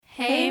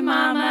Hi,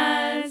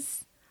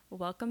 mamas!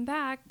 Welcome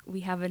back.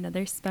 We have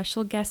another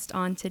special guest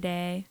on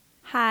today.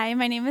 Hi,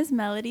 my name is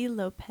Melody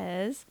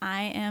Lopez.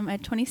 I am a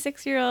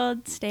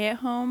 26-year-old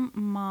stay-at-home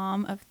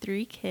mom of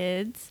 3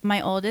 kids. My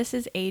oldest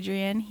is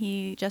Adrian.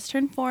 He just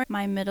turned 4.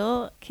 My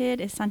middle kid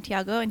is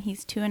Santiago, and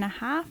he's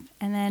 2.5.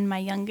 And then my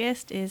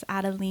youngest is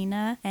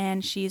Adelina,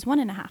 and she's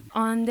 1.5.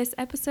 On this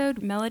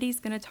episode,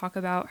 Melody's going to talk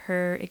about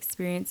her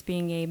experience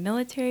being a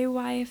military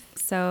wife.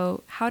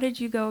 So how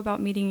did you go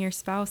about meeting your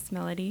spouse,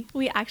 Melody?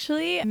 We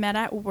actually met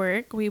at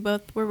work. We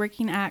both were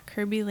working at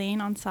Kirby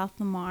Lane on South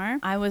Lamar.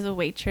 I was a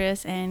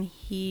waitress, and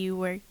he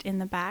worked in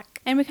the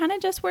back. And we kind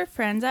of just were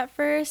friends at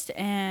first,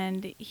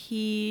 and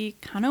he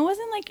kind of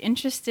wasn't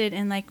interested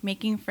in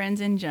making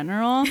friends in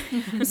general.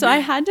 So I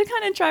had to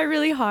kind of try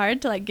really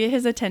hard to get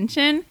his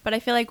attention. But I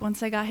feel like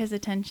once I got his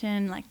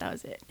attention, that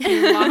was it.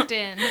 You walked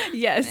in.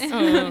 Yes.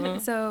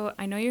 So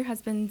I know your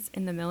husband's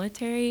in the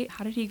military.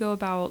 How did he go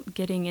about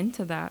getting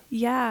into that?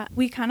 Yeah,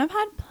 we kind of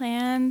had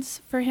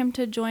plans for him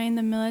to join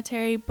the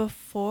military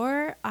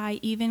before I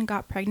even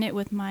got pregnant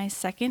with my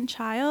second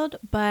child,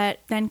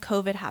 but then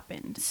COVID happened.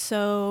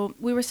 So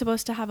we were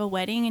supposed to have a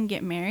wedding and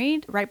get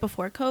married right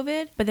before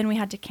COVID, but then we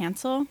had to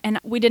cancel. And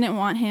we didn't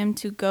want him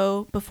to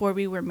go before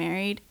we were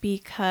married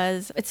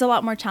because it's a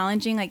lot more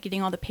challenging,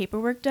 getting all the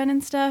paperwork done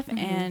and stuff. Mm-hmm.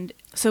 And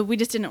so we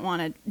just didn't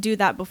want to do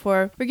that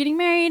before we're getting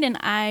married. And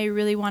I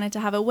really wanted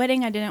to have a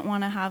wedding. I didn't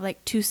want to have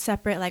 2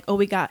 separate,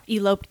 we got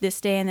eloped this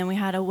day and then we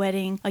had a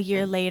wedding a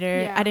year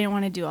later. Yeah. I didn't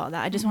want to do all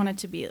that. I just wanted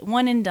to be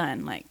one and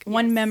done,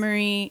 one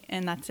memory,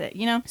 and that's it,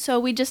 So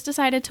we just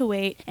decided to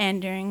wait.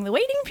 And during the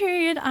waiting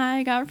period,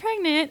 I got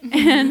pregnant.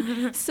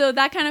 And so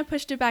that kind of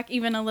pushed it back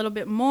even a little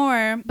bit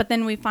more. But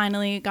then we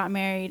finally got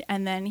married,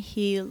 and then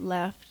he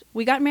left.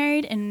 We got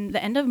married in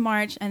the end of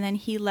March, and then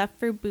he left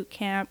for boot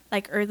camp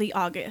early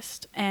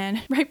August.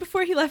 And right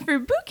before he left for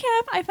boot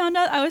camp, I found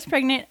out I was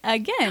pregnant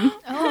again.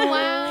 Oh,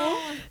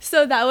 wow.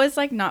 So that was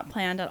not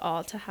planned at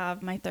all to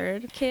have my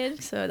 3rd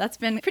kid. So that's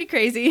been pretty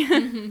crazy.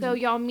 So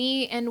y'all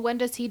meet, and when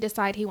does he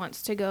decide he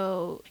wants to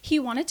go? He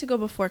wanted to go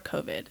before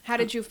COVID. How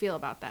did you feel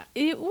about that?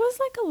 It was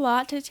a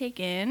lot to take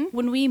in.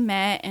 When we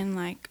met and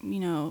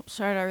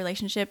started our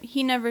relationship,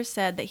 he never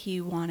said that he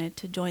wanted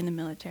to join the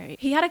military.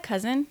 He had a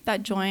cousin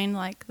that joined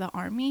the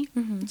army.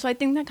 Mm-hmm. So I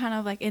think that kind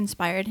of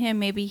inspired him.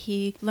 Maybe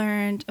he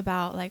learned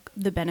about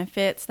the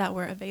benefits that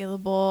were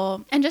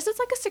available, and just it's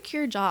a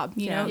secure job,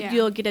 you know. Yeah.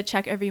 You'll get a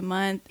check every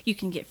month. You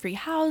can get free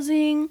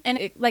housing, and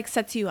it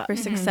sets you up for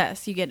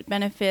success. You get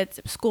benefits,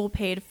 school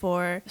paid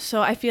for.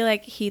 So I feel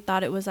he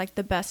thought it was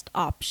the best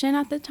option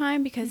at the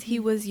time because he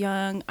was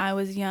young, I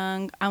was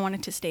young. I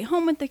wanted to stay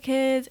home with the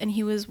kids, and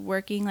he was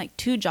working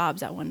 2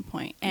 jobs at one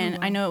point. And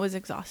I know it was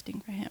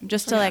exhausting for him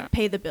just to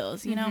pay the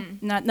bills, you know,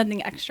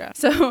 nothing extra.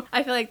 So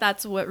I feel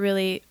that's what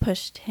really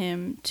pushed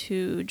him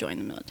to join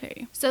the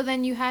military. So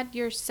then you had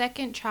your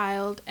second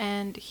child,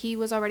 and he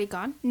was already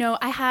gone? No,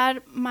 I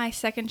had my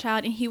second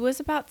child, and he was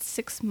about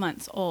 6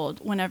 months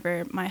old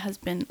whenever my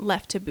husband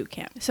left to boot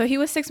camp. So he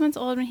was 6 months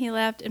old when he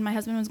left, and my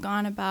husband was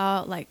gone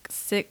about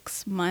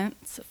 6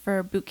 months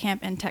for boot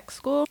camp and tech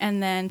school.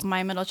 And then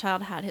my middle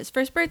child had his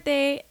first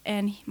birthday,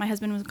 and my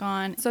husband was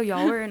gone. So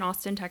y'all were in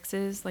Austin,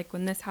 Texas,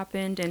 when this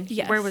happened, and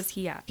yes. Where was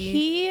he at?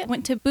 He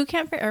went to boot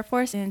camp for Air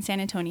Force in San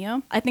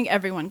Antonio. I think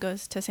everyone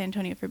goes to San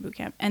Antonio for boot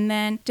camp. And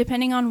then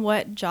depending on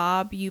what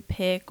job you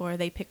pick or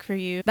they pick for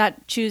you,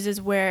 that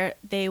chooses where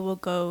they will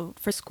go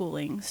for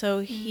schooling. So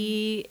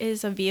he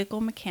is a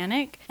vehicle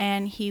mechanic,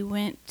 and he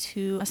went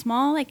to a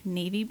small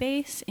Navy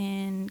base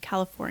in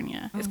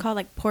California. It's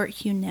called Port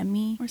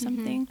Hueneme or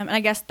something. And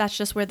I guess that's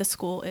just where the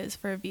school is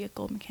for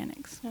vehicle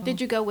mechanics. So.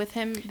 Did you go with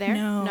him there?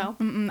 No.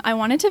 I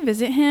wanted to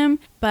visit him,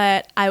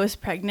 but I was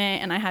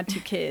pregnant and I had 2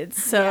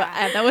 kids. So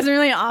that wasn't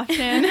really an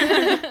option.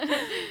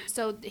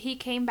 So he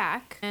came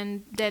back,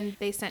 and then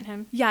they sent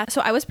him? Yeah,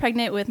 so I was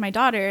pregnant with my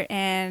daughter,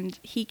 and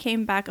he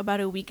came back about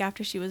a week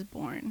after she was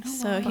born.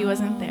 So he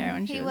wasn't there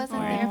when she was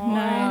born. He wasn't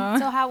there for it.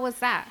 So how was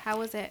that? How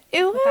was it?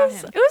 It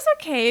was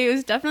okay. It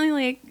was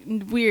definitely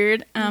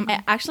weird.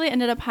 I actually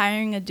ended up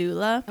hiring a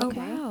doula. Oh,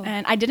 wow.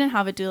 And I didn't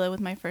have a doula with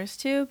my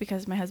first 2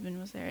 because my husband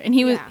was there, and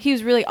he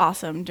was really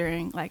awesome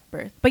during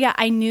birth. But yeah,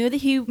 I knew that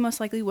he most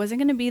likely wasn't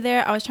going to be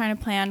there. I was trying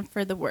to plan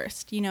for the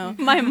worst, you know.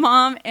 My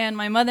mom and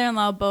my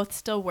mother-in-law both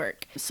still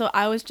work. So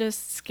I was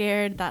just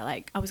scared that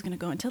I was going to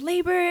go into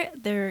labor,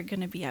 they're going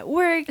to be at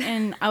work,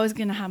 and I was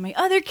going to have my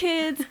other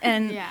kids,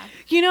 and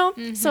you know,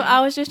 so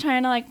I was just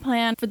trying to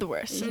plan for the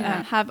worst,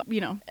 have,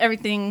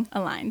 everything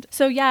aligned.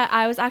 So yeah,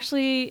 I was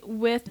actually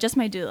with just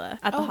my doula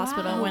at the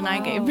hospital when I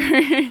gave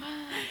birth.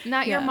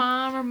 Not your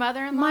mom or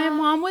mother-in-law? My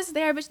mom was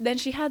there, but then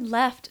she had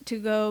left to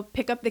go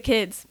pick up the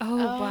kids. Oh,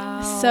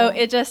 wow. So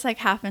it just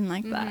happened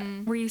like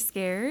that. Were you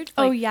scared?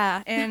 Oh,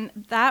 yeah. And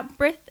that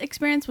birth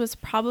experience was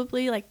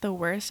probably the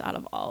worst out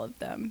of all of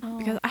them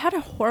because I had a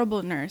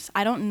horrible nurse.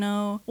 I don't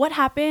know what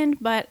happened,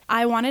 but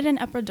I wanted an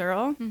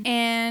epidural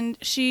and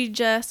she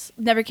just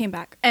never came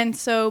back. And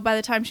so by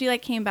the time she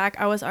came back,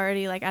 I was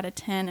already at a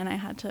 10 and I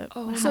had to.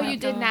 So you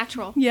did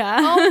natural? Yeah.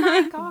 Oh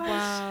my gosh.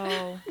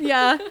 Wow.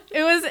 Yeah.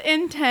 It was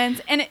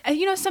intense. And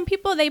And, some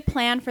people, they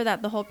plan for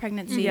that the whole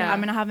pregnancy. Yeah. I'm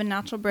going to have a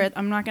natural birth.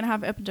 I'm not going to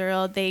have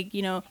epidural. They,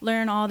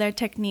 learn all their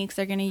techniques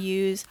they're going to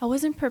use. I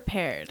wasn't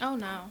prepared. Oh,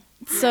 no.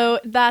 So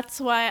that's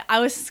why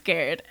I was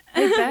scared.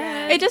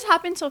 It just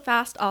happened so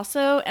fast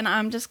also. And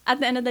I'm just,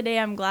 at the end of the day,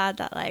 I'm glad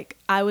that like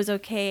I was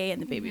okay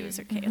and the baby was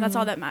okay. That's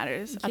all that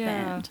matters at the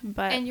end.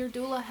 But And your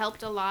doula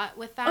helped a lot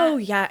with that? oh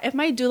yeah, if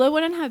my doula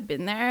wouldn't have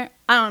been there,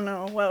 I don't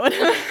know what would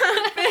have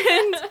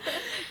happened.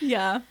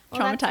 Yeah,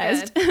 well,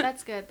 traumatized.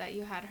 That's good that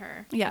you had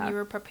her. Yeah. And you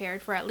were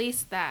prepared for at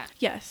least that.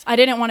 Yes, I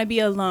didn't want to be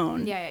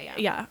alone.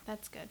 Yeah.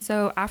 That's good.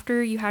 So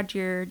after you had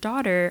your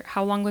daughter,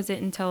 how long was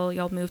it until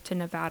y'all moved to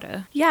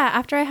Nevada? Yeah,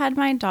 after I had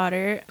my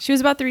daughter, she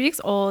was about 3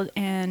 weeks old,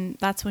 and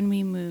that's when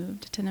we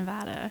moved to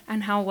Nevada.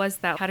 And how was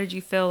that? How did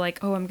you feel like,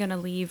 oh, I'm going to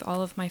leave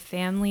all of my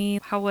family?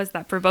 How was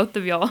that for both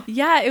of y'all?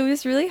 Yeah, it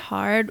was really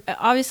hard.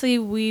 Obviously,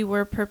 we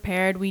were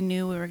prepared. We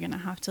knew we were going to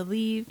have to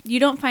leave. You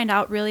don't find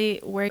out really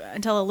where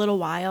until a little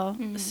while.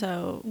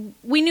 So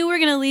we knew we were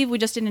going to leave. We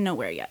just didn't know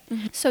where yet.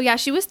 So yeah,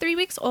 she was 3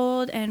 weeks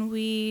old, and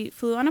we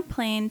flew on a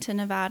plane to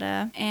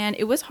Nevada. And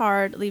it was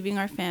hard leaving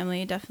our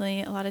family.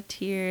 Definitely a lot of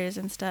tears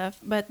and stuff.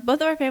 But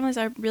both of our families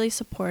are really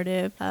supportive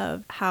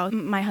of how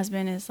my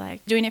husband is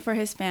like doing it for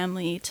his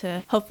family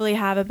to hopefully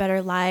have a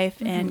better life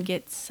and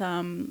get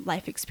some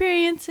life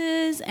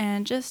experiences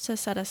and just to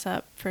set us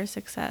up for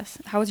success.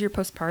 How was your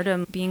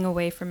postpartum, being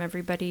away from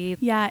everybody?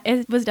 Yeah,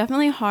 it was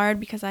definitely hard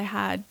because I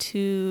had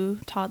 2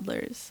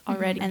 toddlers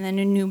already and then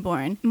a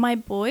newborn. My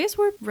boys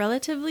were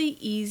relatively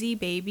easy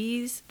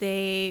babies.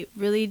 They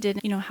really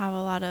didn't, have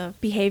a lot of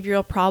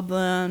behavioral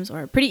problems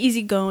or pretty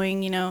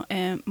easygoing,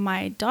 And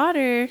my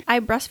daughter, I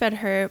breastfed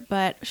her,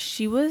 but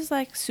she was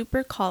like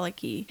super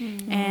colicky.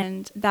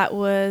 And that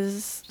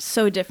was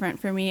so different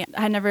for me.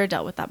 I had never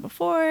dealt with that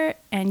before.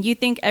 And you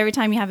think every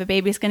time you have a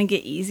baby, it's going to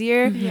get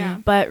easier. Yeah.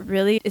 But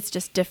really, it's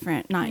just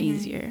different, not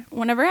easier.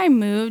 Whenever I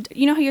moved,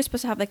 you know how you're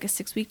supposed to have like a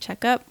 6-week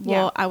checkup?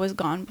 Well, I was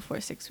gone before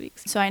 6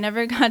 weeks. So I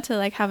never got to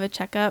like have a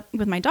checkup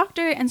with my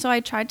doctor. And so I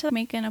tried to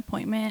make an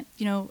appointment,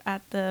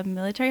 at the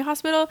military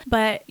hospital.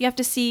 But you have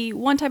to see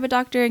one type of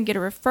doctor and get a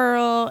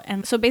referral.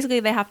 And so basically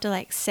they have to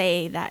like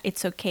say that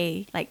it's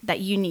okay, like that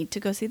you need to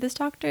go see this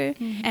doctor.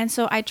 And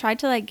so I tried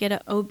to like get an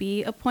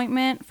OB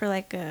appointment for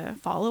like a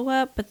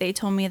follow-up, but they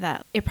told me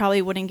that it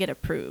probably wouldn't get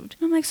approved.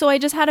 I'm like, so I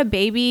just had a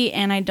baby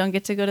and I don't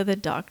get to go to the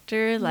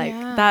doctor? Like,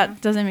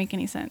 that doesn't make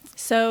any sense.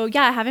 So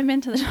yeah, I haven't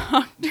been to the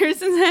doctor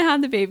since I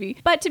had the baby.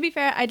 But to be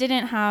fair, I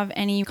didn't have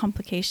any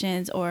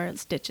complications or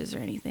stitches or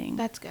anything.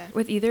 That's good.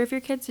 With either of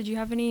your kids, did you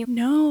have any?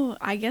 No,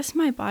 I guess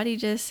my body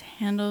just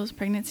handles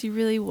pregnancy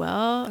really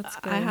well. That's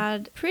good. I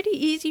had pretty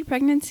easy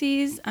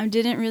pregnancies. I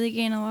didn't really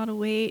gain a lot of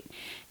weight.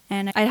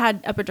 And I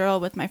had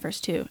epidural with my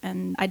first 2,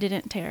 and I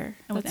didn't tear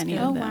with any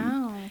of them.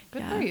 Oh, wow.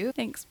 Good for you.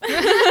 Thanks.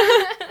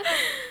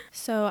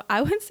 So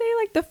I would say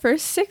like the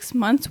first 6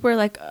 months were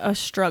like a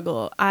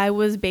struggle. I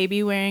was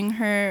baby wearing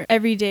her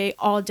every day,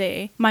 all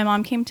day. My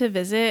mom came to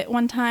visit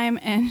one time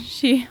and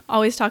she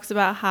always talks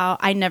about how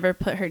I never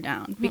put her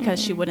down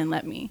because she wouldn't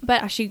let me.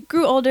 But as she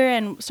grew older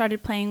and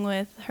started playing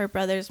with her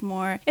brothers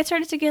more, it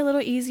started to get a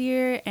little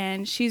easier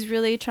and she's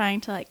really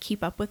trying to like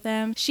keep up with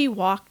them. She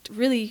walked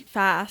really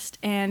fast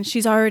and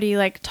she's already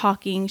like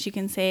talking. She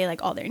can say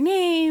like all their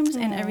names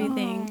and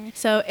everything.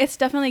 So it's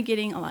definitely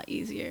getting a lot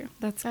easier.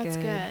 That's good.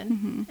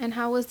 Mm-hmm. And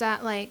how was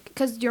that like?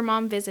 Because your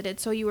mom visited,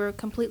 so you were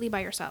completely by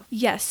yourself.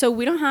 Yes, so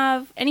we don't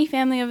have any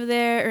family over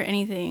there or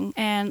anything.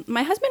 And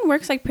my husband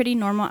works like pretty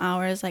normal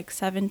hours, like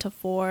 7 to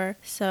 4.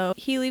 So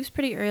he leaves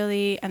pretty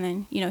early and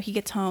then, he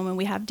gets home and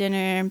we have dinner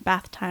and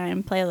bath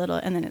time, play a little,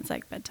 and then it's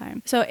like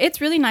bedtime. So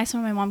it's really nice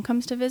when my mom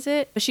comes to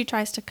visit, but she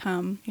tries to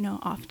come,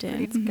 often.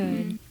 That's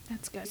good.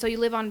 That's good. So you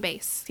live on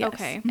base. Yes.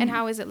 Okay. And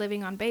how is it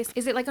living on base?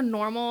 Is it like a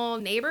normal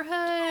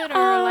neighborhood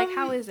or like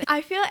how is it?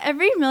 I feel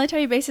every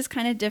military base is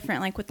kind of different,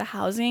 like with the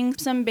housing.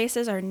 Some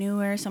bases are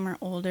newer, some are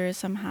older,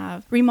 some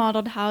have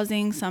remodeled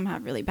housing, some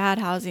have really bad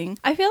housing.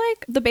 I feel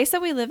like the base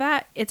that we live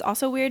at, it's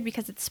also weird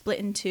because it's split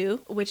in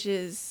 2, which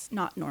is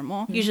not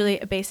normal. Usually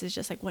a base is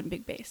just like one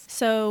big base.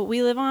 So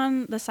we live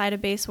on the side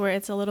of base where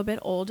it's a little bit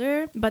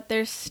older, but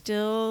there's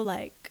still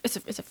like, it's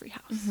a free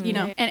house,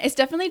 and it's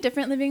definitely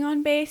different living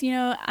on base.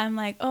 I'm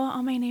like, oh,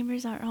 all my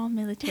neighbors are all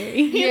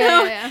military, you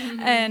know?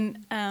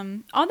 And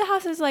all the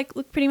houses like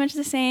look pretty much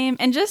the same.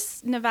 And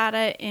just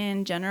Nevada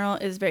in general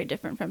is very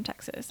different from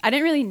Texas. I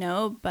didn't really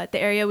know, but the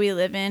area we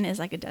live in is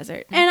like a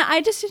desert. And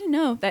I just didn't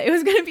know that it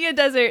was going to be a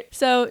desert.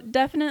 So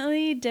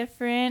definitely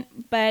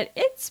different, but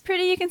it's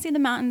pretty. You can see the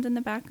mountains in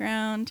the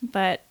background,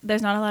 but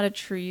there's not a lot of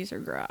trees or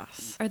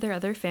grass. Are there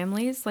other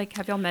families? Like,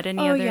 have y'all met any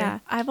Oh, other? yeah.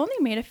 I've only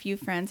made a few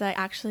friends I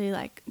actually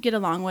like get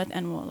along with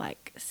and will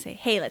like say,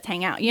 hey, let's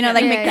hang out, make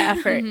the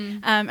effort.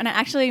 And I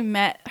actually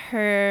met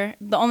her,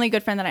 the only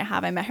good friend that I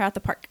have, I met her at the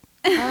park.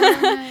 Oh,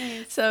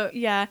 nice. So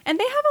yeah, and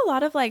they have a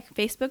lot of like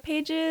Facebook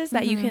pages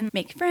that you can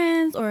make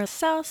friends or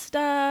sell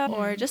stuff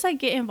or just like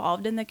get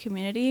involved in the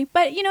community.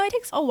 But it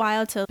takes a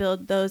while to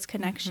build those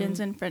connections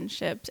and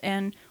friendships.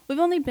 And we've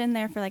only been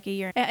there for like a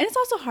year. And it's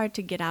also hard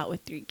to get out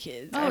with 3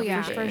 kids. Oh, every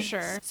yeah, day. for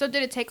sure. So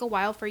did it take a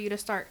while for you to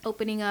start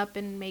opening up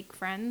and make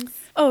friends?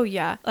 Oh,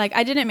 yeah. Like,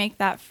 I didn't make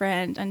that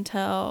friend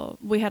until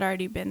we had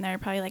already been there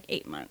probably like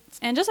 8 months.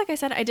 And just like I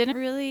said, I didn't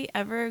really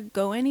ever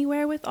go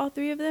anywhere with all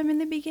 3 of them in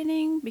the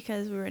beginning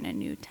because we were in a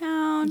new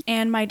town.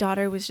 And my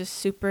daughter was just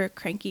super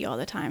cranky all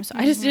the time. So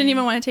I just didn't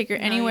even want to take her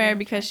anywhere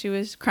because she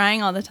was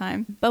crying all the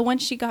time. But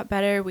once she got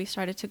better, we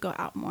started to go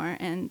out more.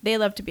 And they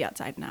love to be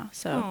outside now.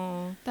 So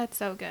Oh, That's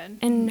so good.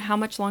 and how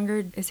much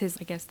longer is his,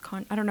 I guess,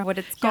 I don't know what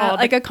it's yeah, called.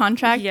 like a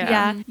contract. Yeah.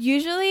 Yeah.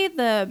 Usually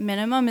the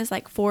minimum is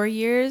like 4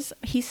 years.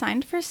 He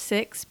signed for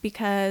 6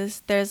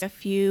 because there's a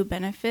few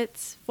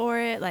benefits for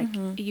it. Like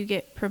you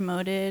get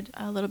promoted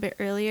a little bit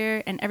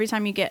earlier, and every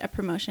time you get a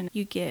promotion,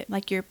 you get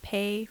like your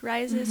pay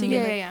rises. So you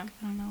get, Yeah.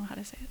 I don't know how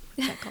to say it.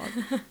 What's that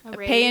called? A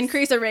Pay raise.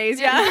 increase, a raise.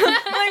 Yeah.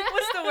 Like,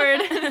 what's the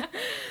word?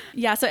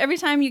 Yeah. So every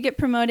time you get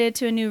promoted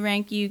to a new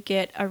rank, you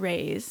get a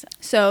raise.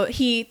 So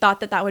he thought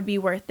that that would be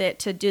worth it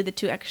to do the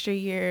 2 extra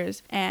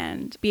years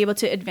and be able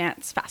to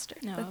advance faster.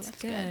 No, That's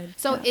good. good.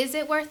 So is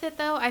it worth it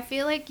though? I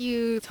feel like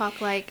you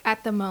talk like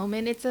at the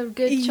moment it's a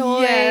good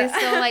choice. Yeah.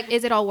 So like,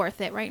 is it all worth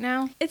it right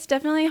now? It's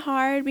definitely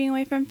hard being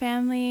away from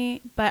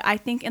family, but I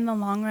think in the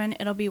long run,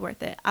 it'll be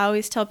worth it. I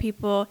always tell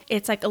people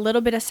it's like a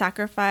little bit of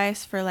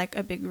sacrifice for like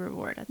a big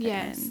reward at the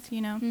end,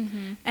 you know?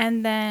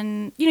 And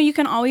then, you know, you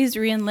can always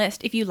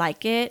re-enlist if you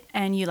like it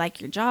and you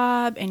like your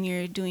job and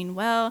you're doing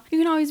well. You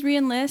can always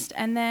re-enlist.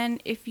 And then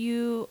if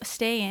you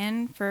stay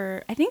in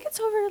for, I think it's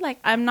over like,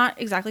 I'm not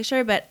exactly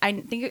sure, but I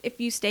think if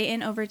you stay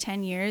in over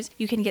 10 years,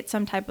 you can get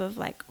some type of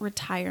like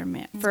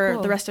retirement for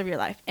cool. the rest of your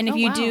life. And if Oh,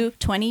 you wow. do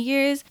 20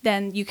 years,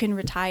 then you can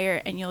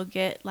retire and you'll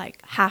get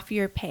like half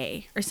your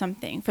pay or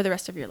something for the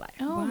rest of your life.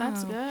 Oh,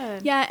 that's Wow.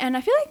 good. Yeah, and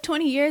I feel like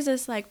 20 years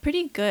is like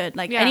pretty good.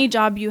 Like Yeah. any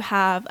job you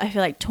have, I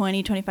feel like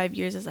 20, 25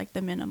 years is like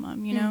the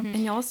minimum, you know?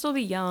 And y'all still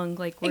be young,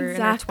 like we're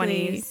in our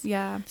 20s.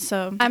 Yeah.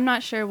 So I'm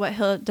not sure what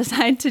he'll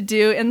decide to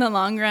do in the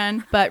long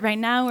run, but right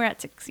now we're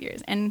at 6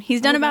 years and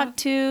he's done Oh, wow. about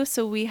 2,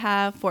 so we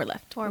have 4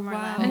 left. 4 more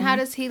Wow. left. And how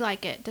does he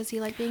like it? Does he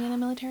like being in the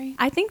military?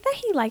 I think that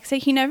he likes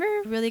it. He never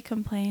really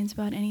complains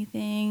about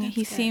anything. That's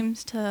He good.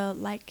 seems to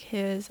like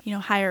his, you know,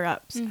 higher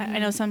ups. I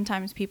know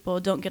sometimes people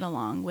don't get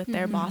along with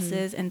their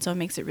bosses, and so it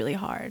makes it really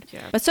hard.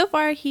 Yeah. But so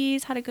far,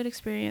 he's had a good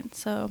experience,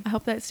 so I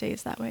hope that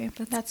stays that way.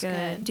 That's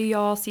good. Do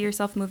y'all see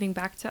yourself moving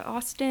back to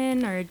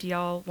Austin, or do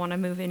y'all want to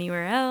move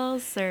anywhere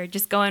else, or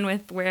just going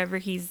with wherever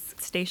he's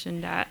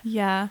stationed at?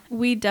 Yeah,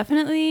 we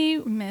definitely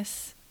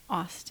miss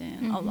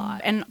Austin a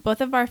lot. And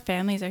both of our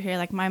families are here.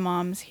 Like my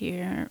mom's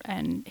here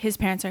and his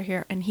parents are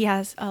here and he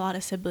has a lot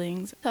of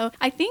siblings. So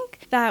I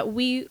think that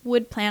we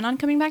would plan on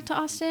coming back to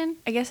Austin.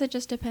 I guess it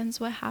just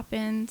depends what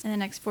happens in the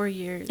next 4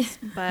 years.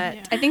 But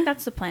Yeah. I think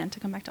that's the plan, to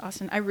come back to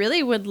Austin. I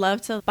really would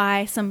love to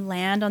buy some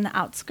land on the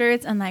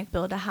outskirts and like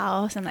build a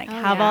house and like Oh,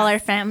 have yeah. all our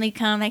family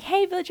come like,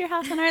 hey, build your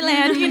house on our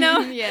land, you know?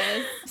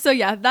 Yes. So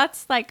yeah,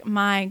 that's like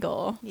my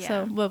goal. Yeah.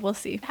 So we'll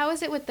see. How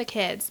is it with the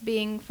kids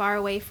being far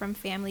away from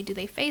family? Do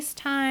they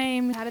FaceTime?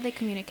 How do they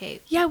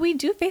communicate? Yeah, we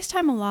do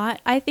FaceTime a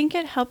lot. I think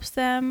it helps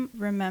them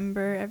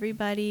remember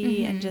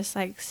everybody and just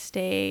like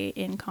stay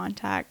in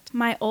contact.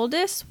 My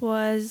oldest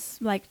was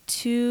like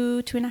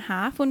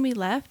 2.5 when we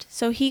left.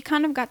 So he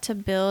kind of got to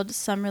build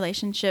some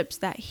relationships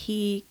that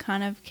he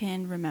kind of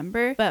can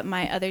remember. But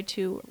my other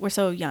 2 were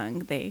so young,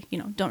 they, you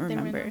know, don't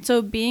remember. remember.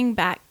 So being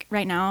back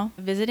right now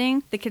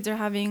visiting, the kids are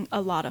having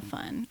a lot of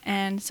fun.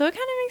 And so it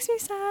kind of makes me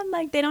sad.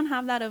 Like they don't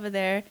have that over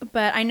there.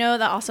 But I know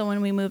that also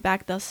when we move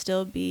back, they'll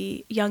still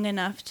be young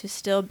enough to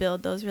still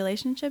build those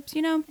relationships,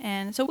 you know?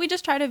 And so we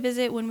just try to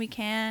visit when we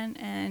can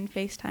and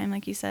FaceTime,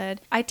 like you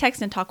said. I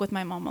text and talk with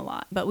my mom a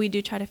lot, but we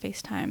do try to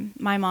FaceTime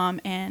my mom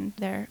and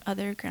their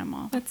other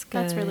grandma. That's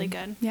good. That's really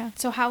good. Yeah.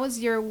 So how was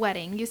your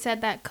wedding? You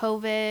said that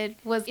COVID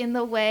was in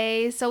the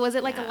way. So was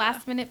it like a Yeah.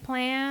 last minute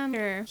plan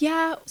or?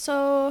 Yeah,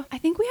 so I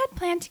think we had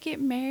planned to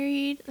get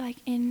married like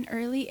in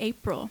early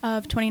April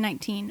of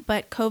 2019,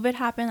 but COVID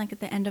happened like at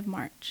the end of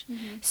March.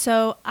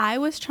 So I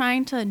was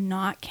trying to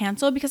not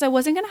cancel because I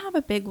wasn't going to have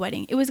a big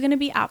wedding. It was going to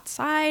be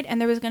outside and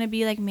there was going to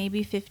be like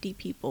maybe 50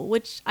 people,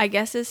 which I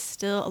guess is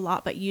still a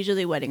lot, but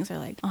usually weddings are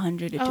like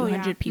 100 to Oh,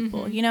 200 yeah.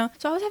 people, you know?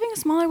 So I was having a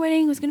smaller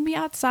wedding. It was going to be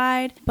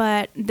outside,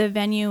 but the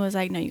venue was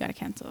like, no, you got to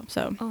cancel.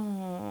 So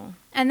Oh.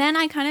 and then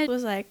I kind of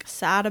was like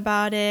sad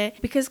about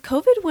it because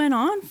COVID went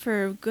on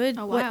for a good,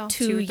 Oh, wow. what,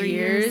 2 or 3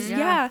 years? years, Yeah.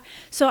 yeah.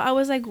 So I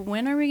was like,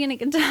 when are we going to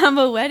get to have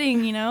a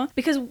wedding, you know?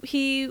 Because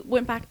he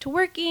went back to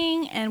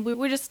working and we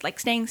were just like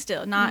staying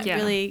still, not Yeah.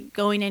 really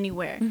going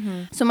anywhere.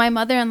 So my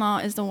mother-in-law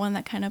is the one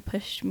that kind of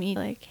pushed me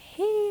like,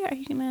 hey, are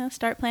you going to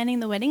start planning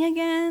the wedding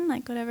again?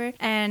 Like whatever.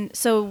 And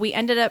so we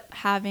ended up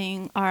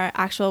having our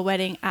actual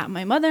wedding at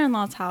my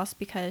mother-in-law's house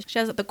because she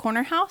has the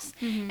corner house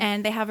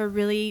and they have a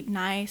really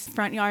nice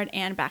front yard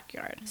and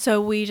backyard. So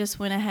we just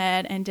went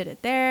ahead and did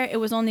it there. It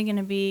was only going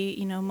to be,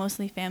 you know,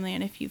 mostly family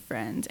and a few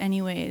friends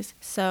anyways.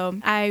 So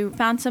I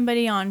found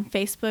somebody on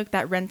Facebook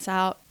that rents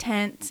out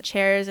tents,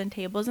 chairs, and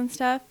tables and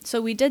stuff.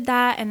 So we did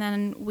that and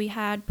then we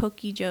had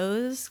Pokey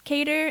Joe's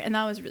cater and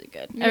that was really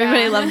good. Yeah.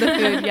 Everybody loved the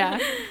food, yeah.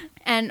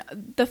 And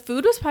the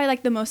food was probably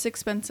like the most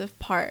expensive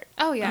part.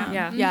 Oh,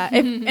 yeah. Yeah.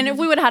 If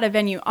we would have had a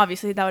venue,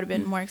 obviously that would have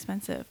been more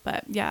expensive.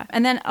 But yeah.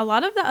 And then a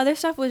lot of the other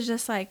stuff was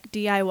just like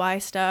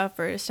DIY stuff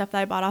or stuff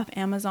that I bought off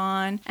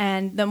Amazon.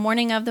 And the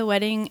morning of the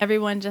wedding,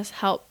 everyone just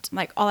helped,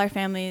 like all our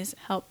families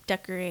helped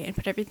decorate and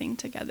put everything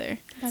together.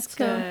 That's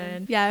So,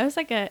 good. yeah, it was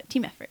like a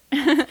team effort.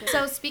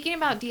 So speaking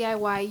about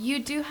DIY, you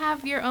do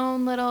have your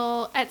own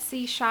little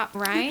Etsy shop,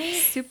 right?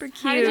 Super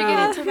cute. How did you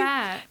get into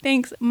that?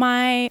 Thanks.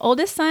 My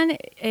oldest son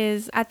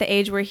is at the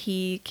age where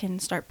he can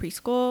start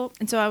preschool.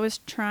 And so I was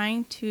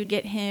trying to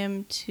get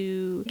him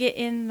to get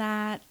in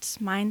that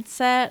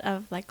mindset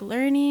of like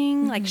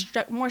learning, like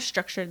more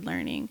structured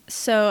learning.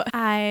 So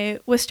I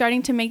was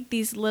starting to make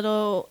these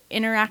little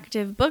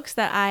interactive books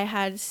that I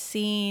had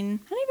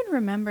seen. I don't even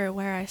remember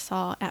where I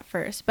saw at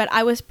first, but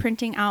I was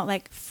printing out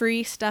like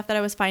free stuff that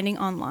I was finding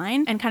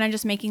online and kind of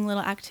just making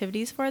little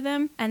activities for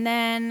them. And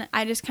then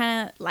I just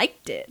kind of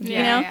liked it, you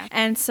know? Yeah.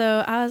 And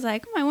so I was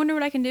like, I wonder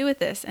what I can do with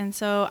this. And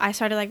so I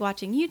started like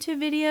watching YouTube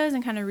videos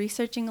and kind of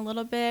researching a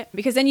little bit,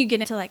 because then you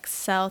get into like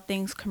sell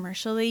things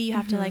commercially. You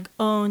have to like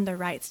own the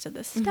rights to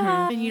the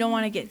stuff, and you don't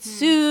want to get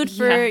sued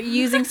for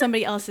using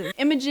somebody else's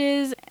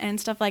images and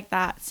stuff like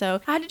that.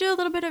 So I had to do a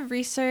little bit of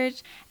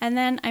research, and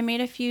then I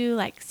made a few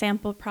like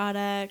sample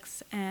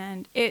products,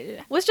 and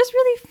it was just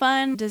really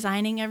fun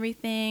designing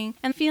everything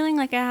and feeling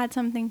like I had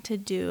something to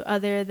do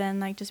other than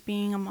like just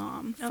being a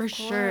mom. For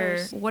sure.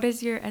 What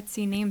is your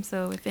Etsy name?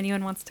 So if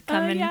anyone wants to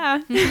come in.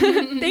 Yeah.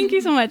 Thank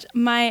you so much.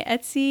 My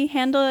Etsy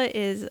handle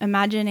is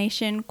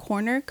Imagination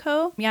Corner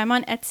Co. Yeah, I'm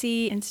on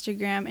Etsy,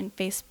 Instagram, and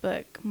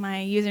Facebook. My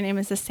username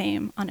is the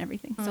same on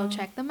everything. So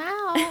check them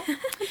out.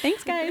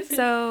 Thanks, guys.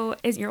 So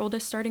is your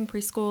oldest starting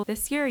preschool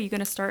this year? Are you going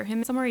to start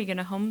him somewhere? Are you going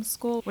to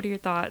homeschool? What are your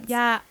thoughts?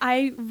 Yeah,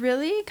 I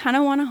really kind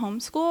of want to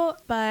homeschool,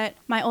 but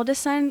my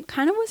oldest son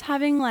kind of was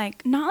having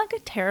like, not like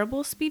a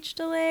terrible speech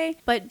delay,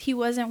 but he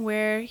wasn't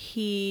where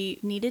he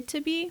needed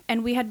to be.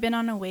 And we had been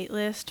on a wait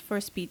list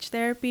for speech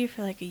therapy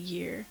for like a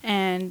year,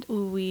 and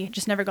we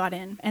just never got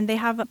in. And they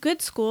have a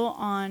good school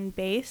on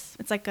base.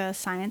 It's like a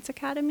science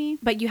academy,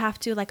 but you have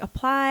to like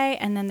apply,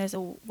 and then there's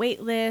a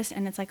wait list,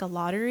 and it's like a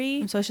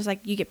lottery. So it's just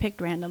like you get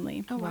picked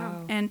randomly. Oh,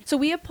 wow. And so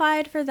we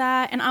applied for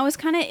that, and I was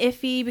kind of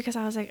iffy because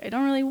I was like, I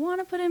don't really want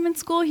to put him in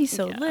school. He's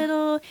so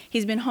little.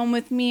 He's been home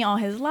with me all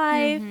his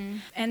life.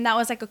 And that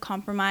was like a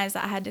compromise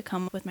that I had to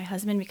come with my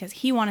husband, because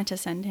he wanted to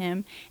send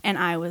him and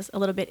I was a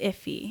little bit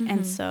iffy.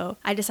 And so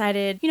I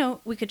decided,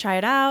 we could try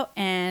it out,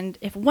 and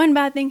if one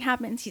bad thing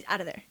happens, he's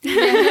out of there.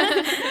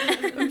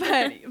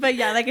 but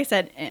yeah, like I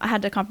said, I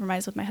had to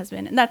compromise with my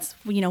husband, and that's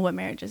what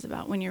marriage is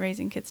about when you're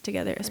raising kids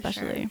together,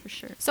 especially. For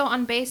sure. So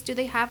on base, do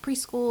they have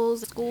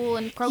preschools, school,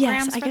 and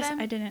programs Yes, I for guess them?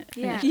 I didn't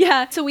Yeah. finish.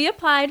 Yeah. So we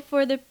applied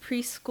for the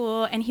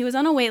preschool, and he was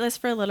on a wait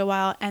list for a little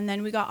while, and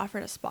then we got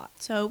offered a spot.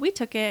 So we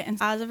took it, and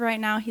as of right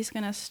now, he's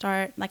going to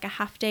start like a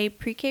half-day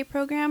pre-K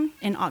program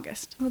in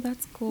August. Oh,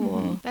 that's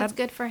cool. That's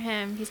good for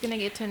him. He's going to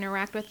get to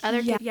interact with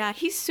other kids. Yeah,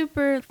 he's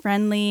super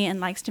friendly and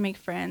likes to make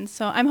friends.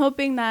 So I'm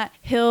hoping that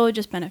he'll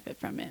just benefit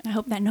from it. I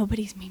hope that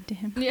nobody's mean to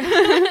him.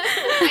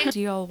 Do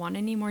you all want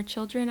any more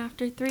children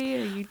after 3?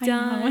 Are you I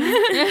done?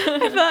 I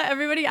feel like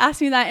everybody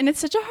asks me that, and it's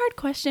such a hard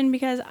question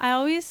because I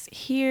always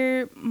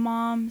hear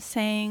mom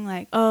saying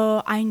like,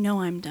 oh, I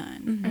know I'm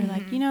done. Or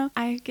like,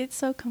 I get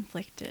so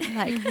conflicted.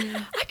 Like,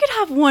 I could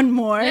have one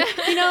more,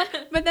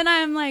 but then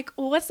I'm like,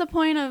 well, what's the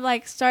point of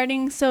like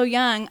starting so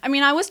young? I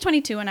mean, I was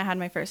 22 when I had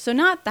my first, so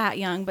not that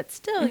young, but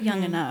still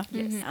young enough.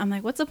 I'm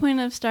like, what's the point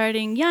of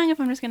starting young if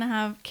I'm just going to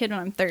have a kid when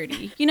I'm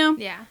 30,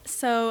 Yeah.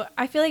 So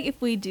I feel like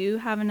if we do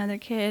have another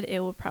kid, it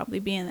will probably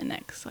be in the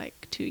next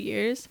like 2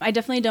 years. I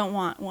definitely don't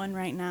want one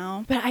right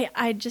now, but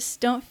I just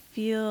don't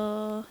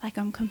feel like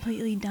I'm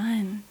completely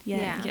done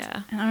yet.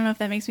 Yeah. And I don't know if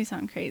that makes me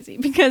sound crazy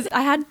because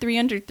I had 3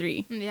 under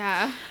 3.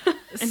 Yeah.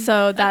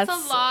 So That's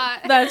a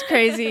lot. That's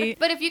crazy.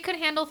 But if you could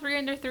handle 3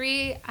 under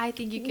 3, I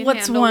think you can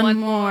What's handle one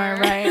more,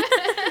 right?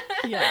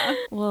 Yeah.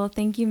 Well,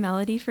 thank you,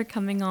 Melody, for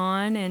coming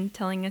on and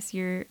telling us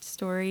your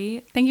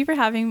story. Thank you for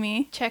having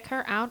me. Check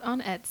her out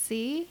on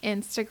Etsy,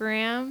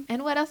 Instagram,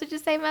 and what else did you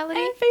say,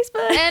 Melody? And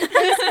Facebook. And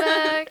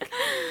Facebook.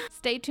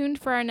 Stay tuned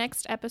for our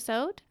next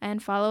episode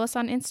and follow us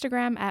on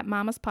Instagram at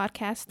Mama's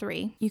Podcast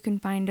 3. You can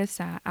find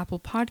us at Apple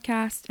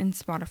Podcasts and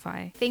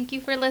Spotify. Thank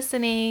you for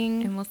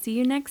listening. And we'll see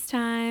you next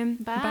time.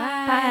 Bye.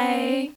 Bye.